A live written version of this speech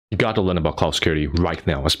You got to learn about cloud security right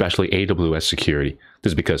now, especially AWS security.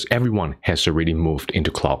 This is because everyone has already moved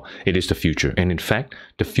into cloud. It is the future. And in fact,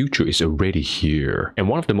 the future is already here. And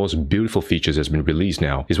one of the most beautiful features that's been released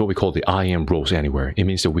now is what we call the IAM roles anywhere. It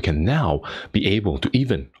means that we can now be able to,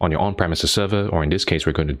 even on your on-premises server, or in this case,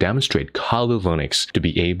 we're going to demonstrate Kali Linux to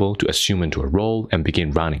be able to assume into a role and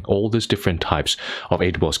begin running all these different types of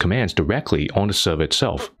AWS commands directly on the server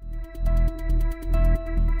itself.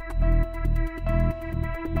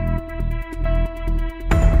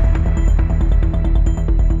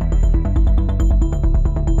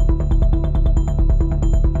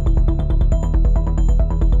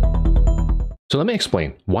 So let me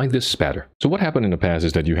explain why this is better. So what happened in the past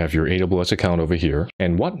is that you have your AWS account over here,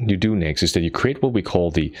 and what you do next is that you create what we call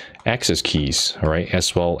the access keys, all right,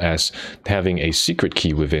 as well as having a secret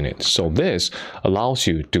key within it. So this allows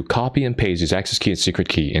you to copy and paste this access key and secret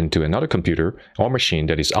key into another computer or machine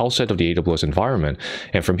that is outside of the AWS environment.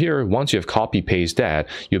 And from here, once you have copy paste that,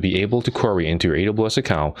 you'll be able to query into your AWS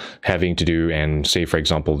account, having to do, and say, for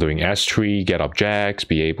example, doing S3, get objects,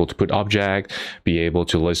 be able to put object, be able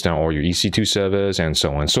to list down all your EC2 servers, and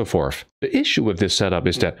so on and so forth. The issue with this setup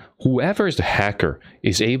is that whoever is the hacker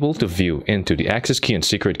is able to view into the access key and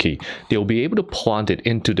secret key. They'll be able to plant it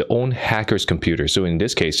into their own hacker's computer. So in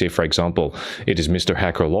this case, say for example, it is Mr.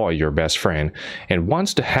 Hacker Loy, your best friend. And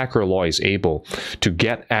once the Hacker Loy is able to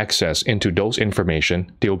get access into those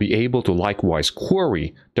information, they'll be able to likewise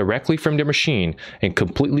query directly from their machine and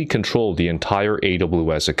completely control the entire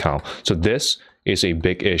AWS account. So this is a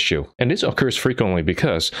big issue. And this occurs frequently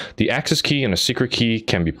because the access key and the secret key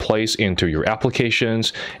can be placed into your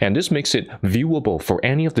applications, and this makes it viewable for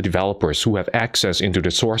any of the developers who have access into the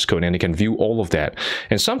source code, and they can view all of that.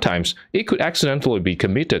 And sometimes it could accidentally be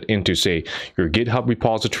committed into, say, your GitHub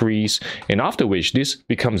repositories, and after which this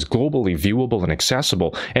becomes globally viewable and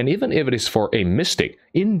accessible. And even if it is for a mistake,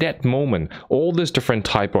 in that moment, all these different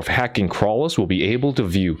type of hacking crawlers will be able to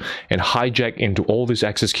view and hijack into all these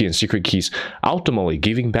access key and secret keys, ultimately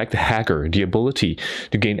giving back the hacker the ability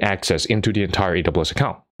to gain access into the entire AWS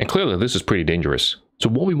account. And clearly, this is pretty dangerous. So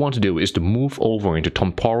what we want to do is to move over into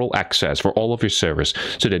temporal access for all of your servers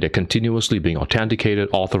so that they're continuously being authenticated,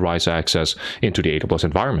 authorized access into the AWS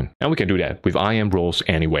environment. And we can do that with IAM roles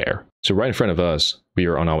anywhere. So right in front of us, we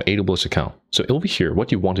are on our AWS account. So over here,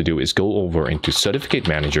 what you want to do is go over into Certificate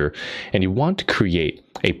Manager, and you want to create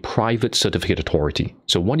a private certificate authority.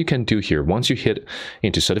 So what you can do here, once you hit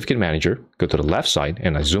into Certificate Manager, go to the left side,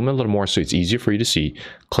 and I zoom in a little more so it's easier for you to see,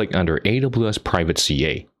 click under AWS Private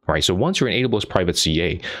CA. All right, so once you're in AWS Private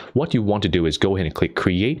CA, what you want to do is go ahead and click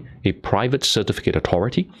Create a Private Certificate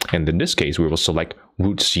Authority. And in this case, we will select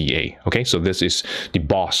Root CA. Okay, so this is the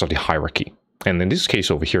boss of the hierarchy. And in this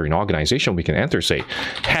case over here in organization, we can enter, say,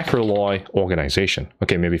 Hacker Loy organization.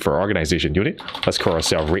 Okay, maybe for organization unit, let's call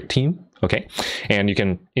ourselves Red Team. Okay, and you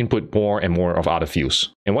can input more and more of other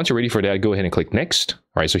fields. And once you're ready for that, go ahead and click Next.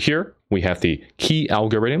 All right, so here we have the key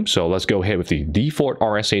algorithm. So let's go ahead with the default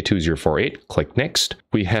RSA 2048. Click Next.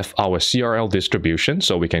 We have our CRL distribution,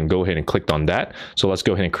 so we can go ahead and click on that. So let's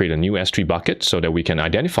go ahead and create a new S3 bucket so that we can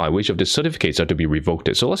identify which of the certificates are to be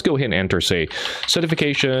revoked. So let's go ahead and enter, say,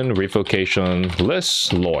 certification, revocation,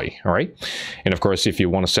 list, Loy. All right, and of course, if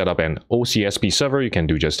you want to set up an OCSP server, you can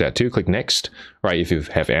do just that too. Click Next. All right, if you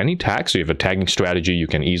have any tags, so you have a tagging strategy, you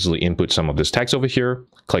can easily input some of this tags over here.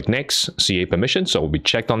 Click Next, CA permission, so we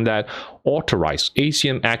checked on that. Authorize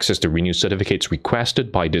ACM access to renew certificates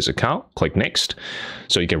requested by this account. Click Next,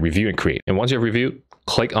 so you can review and create. And once you have reviewed,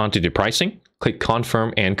 click onto the pricing, click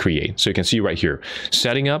Confirm and Create. So you can see right here,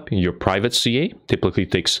 setting up your private CA typically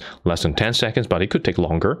takes less than 10 seconds, but it could take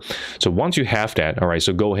longer. So once you have that, all right,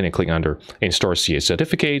 so go ahead and click under Install CA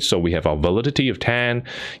Certificate. So we have our validity of 10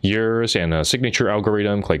 years and a signature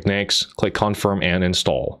algorithm. Click Next, click Confirm and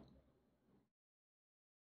Install.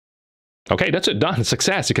 Okay, that's it, done.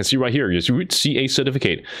 Success. You can see right here, your root CA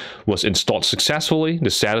certificate was installed successfully.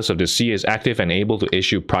 The status of the CA is active and able to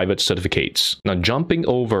issue private certificates. Now, jumping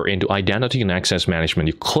over into identity and access management,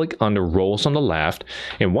 you click on the roles on the left.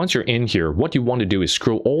 And once you're in here, what you want to do is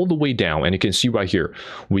scroll all the way down. And you can see right here,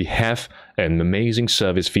 we have an amazing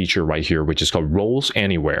service feature right here, which is called Roles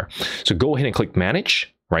Anywhere. So go ahead and click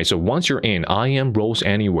Manage. Right, so once you're in IAM Roles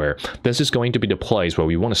Anywhere, this is going to be the place where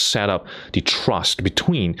we want to set up the trust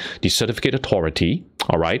between the certificate authority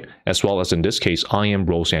all right, as well as in this case, IAM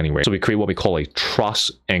roles anywhere. So we create what we call a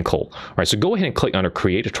trust ankle. All right, so go ahead and click under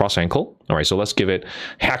create a trust ankle. All right, so let's give it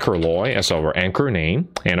HackerLoy as our anchor name.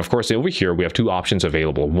 And of course, over here, we have two options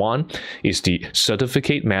available. One is the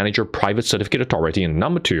Certificate Manager Private Certificate Authority. And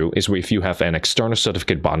number two is where if you have an external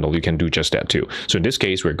certificate bundle, you can do just that too. So in this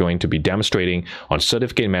case, we're going to be demonstrating on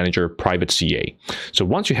Certificate Manager Private CA. So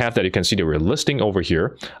once you have that, you can see that we're listing over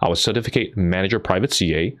here our Certificate Manager Private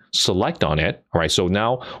CA. Select on it. All right, so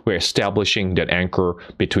now we're establishing that anchor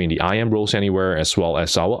between the IAM roles anywhere as well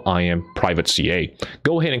as our IAM Private CA.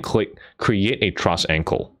 Go ahead and click Create a Trust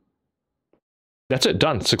Ankle. That's it,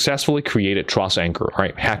 done. Successfully created trust anchor. All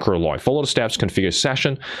right, HackerLoy. Follow the steps, configure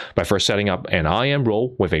session by first setting up an IAM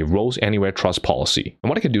role with a roles anywhere trust policy. And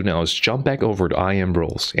what I can do now is jump back over to IAM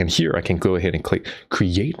roles. And here I can go ahead and click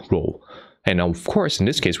create role. And of course, in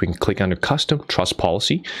this case, we can click under custom trust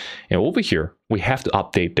policy. And over here, we have to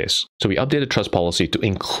update this. So we updated trust policy to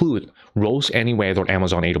include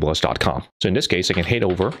rolesanywhere.amazonaws.com. So in this case, I can head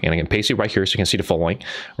over and I can paste it right here so you can see the following.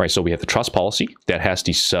 All right, so we have the trust policy that has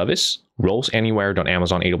the service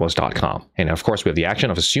rolesanywhere.amazonaws.com. And of course, we have the action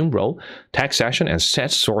of assume role, tag session, and set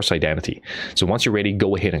source identity. So once you're ready,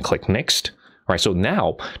 go ahead and click next. All right, so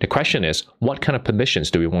now the question is, what kind of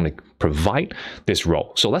permissions do we want to provide this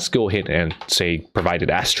role? So let's go ahead and say provided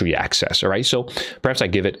S3 access. All right, so perhaps I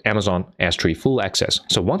give it Amazon S3 full access.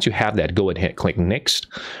 So once you have that, go ahead and click next.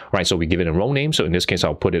 All right, so we give it a role name. So in this case,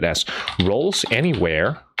 I'll put it as roles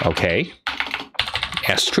anywhere, okay,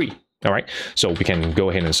 S3. All right, so we can go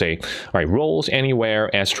ahead and say, all right, roles anywhere,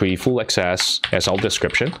 S3, full access as our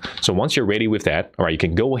description. So once you're ready with that, all right, you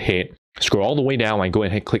can go ahead, scroll all the way down and go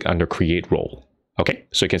ahead and click under create role. Okay,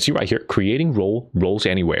 so you can see right here, creating role, roles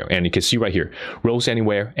anywhere. And you can see right here, roles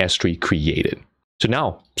anywhere, S3 created. So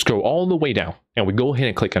now scroll all the way down and we go ahead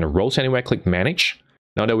and click under roles anywhere, click manage.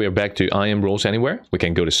 Now that we are back to IAM roles anywhere, we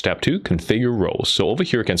can go to step 2, configure roles. So over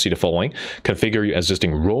here, you can see the following: configure your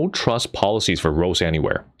existing role trust policies for roles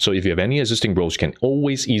anywhere. So if you have any existing roles, you can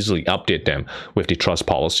always easily update them with the trust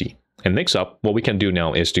policy. And next up, what we can do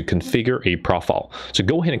now is to configure a profile. So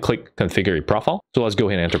go ahead and click configure a profile. So let's go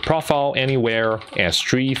ahead and enter profile anywhere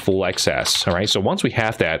S3 full access. All right, so once we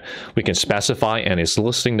have that, we can specify and it's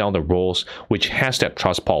listing down the roles which has that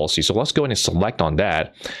trust policy. So let's go ahead and select on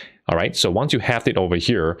that. All right, so once you have it over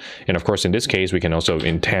here, and of course, in this case, we can also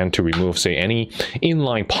intend to remove, say, any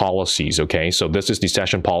inline policies, okay? So this is the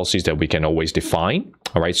session policies that we can always define.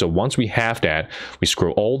 All right, so once we have that, we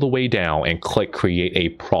scroll all the way down and click create a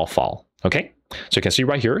profile, okay? So you can see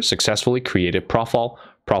right here, successfully created profile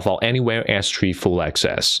anywhere S3 full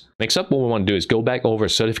access. Next up, what we want to do is go back over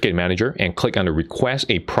Certificate Manager and click under request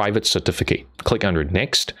a private certificate. Click under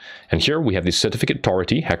next. And here we have the certificate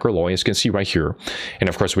authority, HackerLoy, as you can see right here. And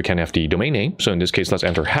of course, we can have the domain name. So in this case, let's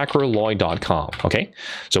enter hackerloy.com. Okay.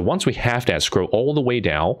 So once we have that, scroll all the way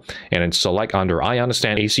down and then select under I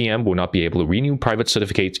understand ACM will not be able to renew private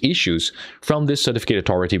certificates issues from this certificate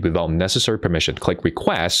authority without necessary permission. Click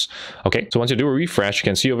request. Okay. So once you do a refresh, you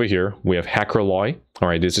can see over here, we have HackerLoy. All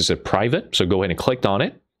right. This is a private. So go ahead and click on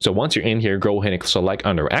it. So once you're in here, go ahead and select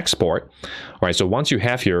under export. All right, so once you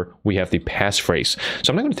have here, we have the passphrase. So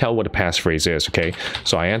I'm not going to tell what the passphrase is, okay?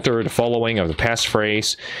 So I enter the following of the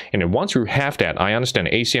passphrase. And then once you have that, I understand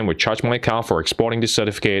ACM would charge my account for exporting this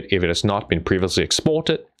certificate if it has not been previously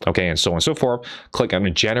exported, okay, and so on and so forth. Click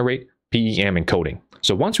on generate PEM encoding.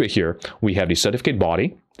 So once we're here, we have the certificate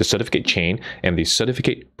body, the certificate chain, and the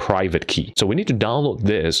certificate private key. So we need to download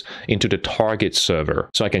this into the target server.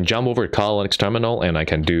 So I can jump over to Kali Linux terminal and I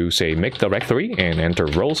can do, say, make directory and enter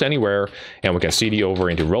roles anywhere, and we can cd over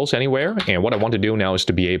into roles anywhere. And what I want to do now is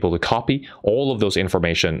to be able to copy all of those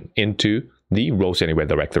information into the roles anywhere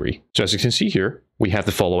directory. So as you can see here, we have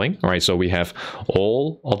the following. All right, so we have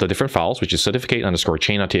all of the different files, which is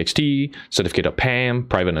certificate_chain.txt, certificate.pam,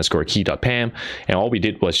 private_key.pam, and all we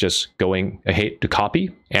did was just going ahead to copy,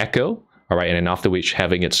 echo, all right, and then after which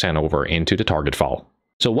having it sent over into the target file.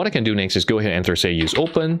 So what I can do next is go ahead and enter, say, use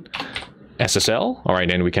open SSL. All right,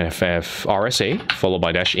 then we can have RSA followed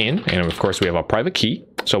by -in, and of course we have our private key.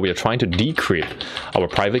 So we are trying to decrypt our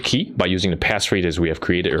private key by using the passphrase as we have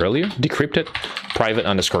created earlier. Decrypt it,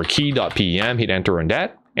 private_key.pem, hit enter on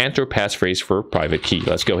that. Enter passphrase for private key.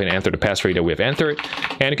 Let's go ahead and enter the passphrase that we have entered.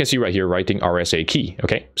 And you can see right here, writing RSA key.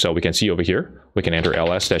 Okay, so we can see over here, we can enter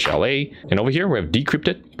ls-la. And over here, we have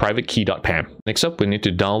decrypted private key.pam. Next up, we need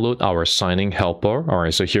to download our signing helper. All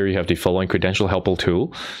right, so here you have the following credential helper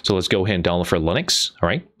tool. So let's go ahead and download for Linux. All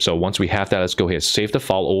right, so once we have that, let's go ahead and save the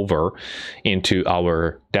file over into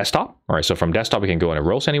our desktop. All right, so from desktop, we can go into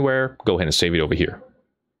roles anywhere, go ahead and save it over here.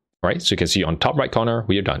 All right, so you can see on top right corner,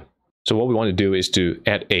 we are done. So what we want to do is to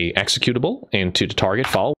add a executable into the target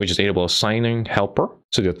file, which is AWS signing helper.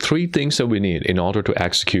 So there are three things that we need in order to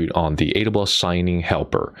execute on the AWS signing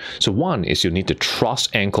helper. So one is you need the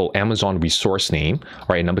trust ankle Amazon resource name,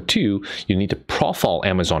 right? Number two, you need the profile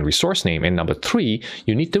Amazon resource name. And number three,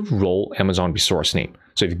 you need the role Amazon resource name.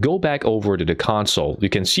 So if you go back over to the console, you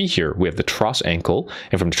can see here we have the trust ankle,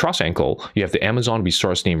 and from the trust ankle, you have the Amazon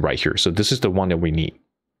resource name right here. So this is the one that we need.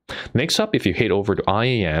 Next up, if you head over to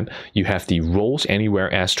IAM, you have the roles anywhere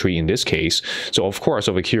S3 in this case. So of course,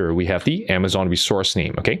 over here, we have the Amazon resource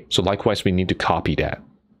name, okay? So likewise, we need to copy that.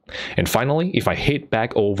 And finally, if I head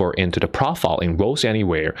back over into the profile in roles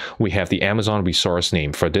anywhere, we have the Amazon resource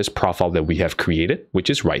name for this profile that we have created, which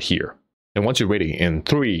is right here. And once you're ready, in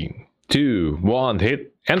 3, 2, 1,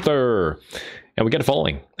 hit enter. And we get the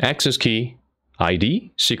following: access key,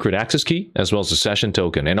 ID, secret access key, as well as the session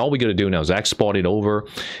token. And all we got to do now is export it over,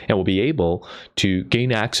 and we'll be able to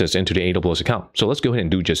gain access into the AWS account. So let's go ahead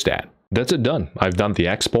and do just that. That's it done. I've done the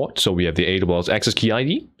export. So we have the AWS access key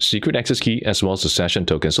ID, secret access key, as well as the session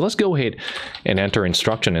token. So let's go ahead and enter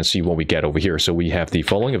instruction and see what we get over here. So we have the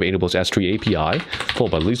following of AWS S3 API,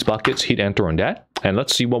 followed by list buckets, hit enter on that, and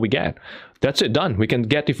let's see what we get. That's it done. We can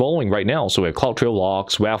get the following right now. So we have CloudTrail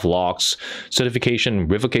logs, WAF logs, certification,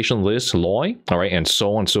 revocation list, LOI, all right, and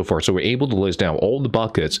so on and so forth. So we're able to list down all the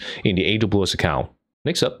buckets in the AWS account.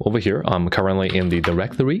 Next up, over here, I'm currently in the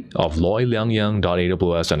directory of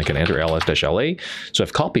loyliangyang.aws, and I can enter ls-la. So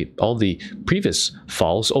I've copied all the previous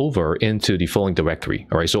files over into the following directory.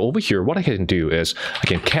 All right, so over here, what I can do is I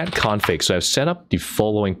can cat config. So I've set up the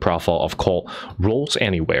following profile of called roles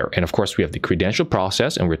anywhere. And of course, we have the credential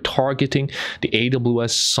process, and we're targeting the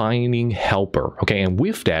AWS signing helper. Okay, and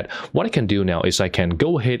with that, what I can do now is I can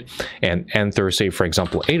go ahead and enter, say, for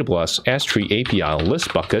example, AWS S3 API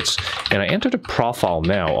list buckets, and I enter the profile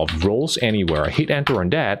now of roles anywhere. I hit enter on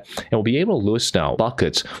that, and we'll be able to list now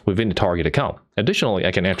buckets within the target account. Additionally,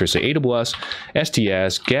 I can enter, say, AWS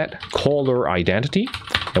STS get caller identity,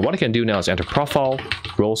 and what I can do now is enter profile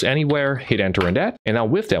roles anywhere, hit enter on that, and now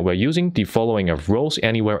with that, we're using the following of roles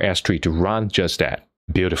anywhere S3 to run just that.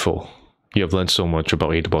 Beautiful. You have learned so much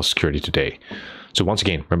about AWS security today. So once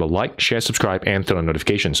again, remember, like, share, subscribe, and turn on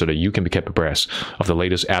notifications so that you can be kept abreast of the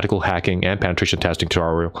latest ethical hacking and penetration testing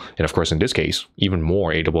tutorial. And of course, in this case, even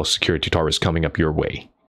more AWS security tutorials coming up your way.